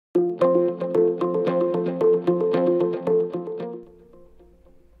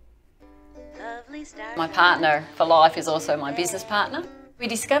partner for life is also my business partner. We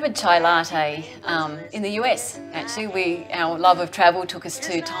discovered chai latte in the US, actually. Our love of travel took us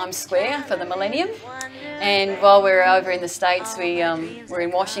to Times Square for the millennium. And while we were over in the States, we were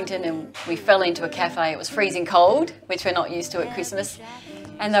in Washington and we fell into a cafe. It was freezing cold, which we're not used to at Christmas,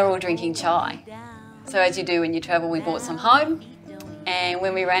 and they were all drinking chai. So as you do when you travel, we brought some home, and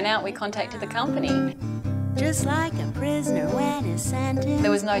when we ran out, we contacted the company. Just like a prisoner when he's sentenced.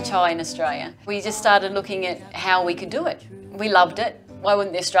 There was no chai in Australia. We just started looking at how we could do it. We loved it. Why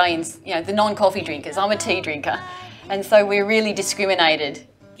wouldn't the Australians, the non-coffee drinkers? I'm a tea drinker. And so we're really discriminated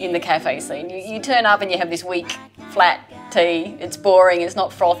in the cafe scene. You turn up and you have this weak, flat tea. It's boring, it's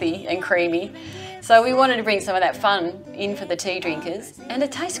not frothy and creamy. So we wanted to bring some of that fun in for the tea drinkers, and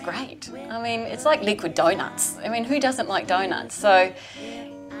it tastes great. I mean, it's like liquid donuts. I mean, who doesn't like donuts? So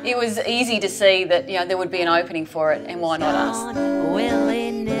it was easy to see that there would be an opening for it, and why not us?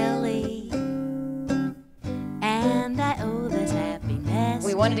 Willy-nilly, and I owe this happiness.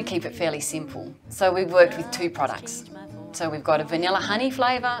 We wanted to keep it fairly simple, so we've worked with 2 products. So we've got a vanilla honey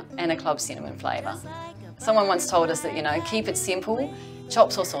flavour and a club cinnamon flavour. Someone once told us that, keep it simple,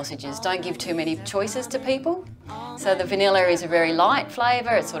 chops or sausages, don't give too many choices to people. So the vanilla is a very light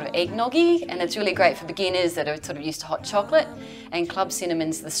flavour, it's sort of eggnoggy, and it's really great for beginners that are sort of used to hot chocolate, and club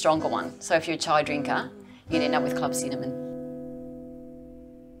cinnamon's the stronger one. So if you're a chai drinker, you'd end up with club cinnamon.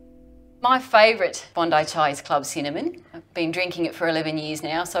 My favourite Bondi Chai is club cinnamon. I've been drinking it for 11 years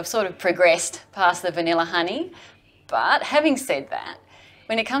now, so I've sort of progressed past the vanilla honey. But having said that,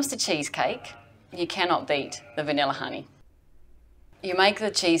 when it comes to cheesecake, you cannot beat the vanilla honey. You make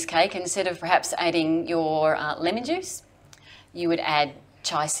the cheesecake, instead of perhaps adding your lemon juice, you would add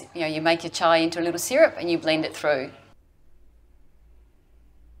chai, you make your chai into a little syrup and you blend it through.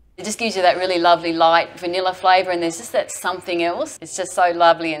 It just gives you that really lovely light vanilla flavour, and there's just that something else. It's just so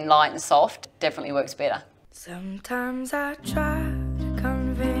lovely and light and soft. Definitely works better. Sometimes I try to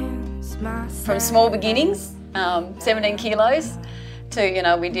convince myself. From small beginnings, 17 kilos,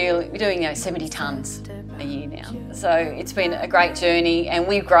 to we're doing 70 tonnes a year now. So it's been a great journey, and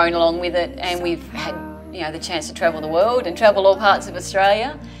we've grown along with it, and we've had the chance to travel the world and travel all parts of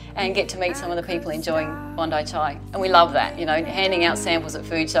Australia and get to meet some of the people enjoying Bondi Chai. And we love that, handing out samples at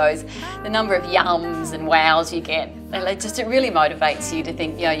food shows, the number of yums and wows you get. And it really motivates you to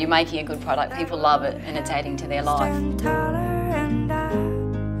think, you're making a good product, people love it, and it's adding to their life.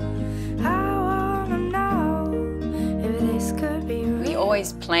 We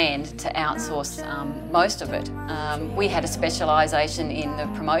always planned to outsource most of it. We had a specialisation in the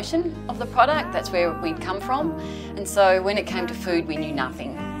promotion of the product, that's where we'd come from, and so when it came to food we knew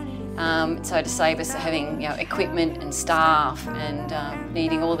nothing. So to save us having equipment and staff and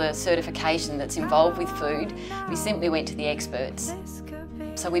needing all the certification that's involved with food, we simply went to the experts.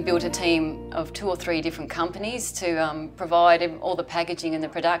 So we built a team of 2 or 3 different companies to provide all the packaging and the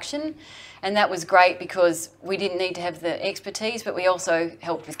production, and that was great because we didn't need to have the expertise, but we also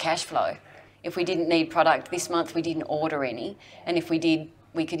helped with cash flow. If we didn't need product this month, we didn't order any, and if we did,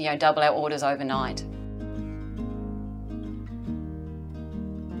 we could double our orders overnight.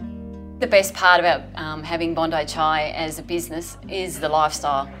 The best part about having Bondi Chai as a business is the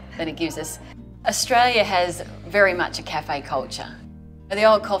lifestyle that it gives us. Australia has very much a cafe culture. The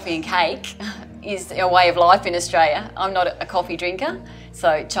old coffee and cake is a way of life in Australia. I'm not a coffee drinker,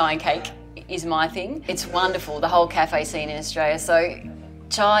 so chai and cake is my thing. It's wonderful, the whole cafe scene in Australia, so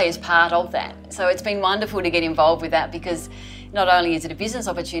chai is part of that. So it's been wonderful to get involved with that, because not only is it a business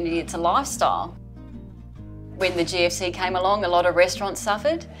opportunity, it's a lifestyle. When the GFC came along, a lot of restaurants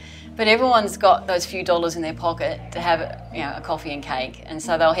suffered, but everyone's got those few dollars in their pocket to have a coffee and cake, and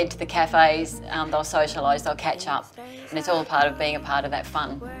so they'll head to the cafes, they'll socialise, they'll catch up, and it's all part of being a part of that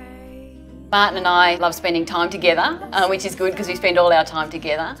fun. Martin and I love spending time together, which is good because we spend all our time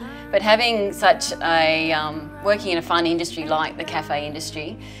together, but having such a, working in a fun industry like the cafe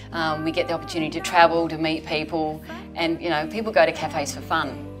industry, we get the opportunity to travel, to meet people, and people go to cafes for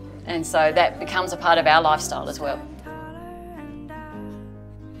fun, and so that becomes a part of our lifestyle as well.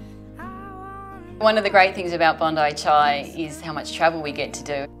 One of the great things about Bondi Chai is how much travel we get to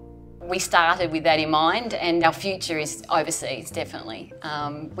do. We started with that in mind, and our future is overseas, definitely.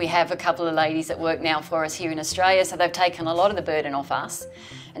 We have a couple of ladies that work now for us here in Australia, so they've taken a lot of the burden off us.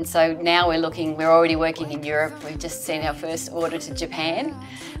 And so now we're already working in Europe. We've just sent our first order to Japan.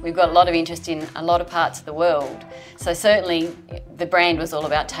 We've got a lot of interest in a lot of parts of the world. So certainly the brand was all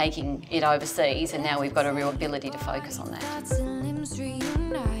about taking it overseas, and now we've got a real ability to focus on that.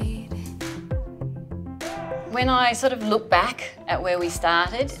 When I sort of look back at where we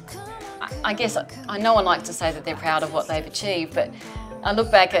started, I guess no one likes to say that they're proud of what they've achieved, but I look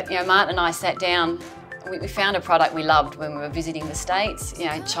back at, Martin and I sat down We found a product we loved when we were visiting the States. You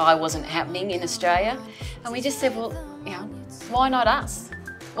know, chai wasn't happening in Australia. And we just said, well, you know, why not us?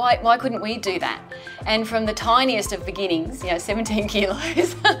 Why couldn't we do that? And from the tiniest of beginnings, you know, 17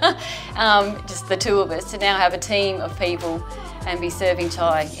 kilos, just the two of us, to now have a team of people and be serving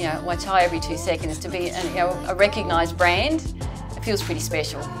chai, you know, my chai every 2 seconds, to be a recognised brand, it feels pretty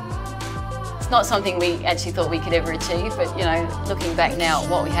special. It's not something we actually thought we could ever achieve, but, you know, looking back now at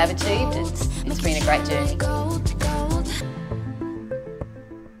what we have achieved, it's been a great journey.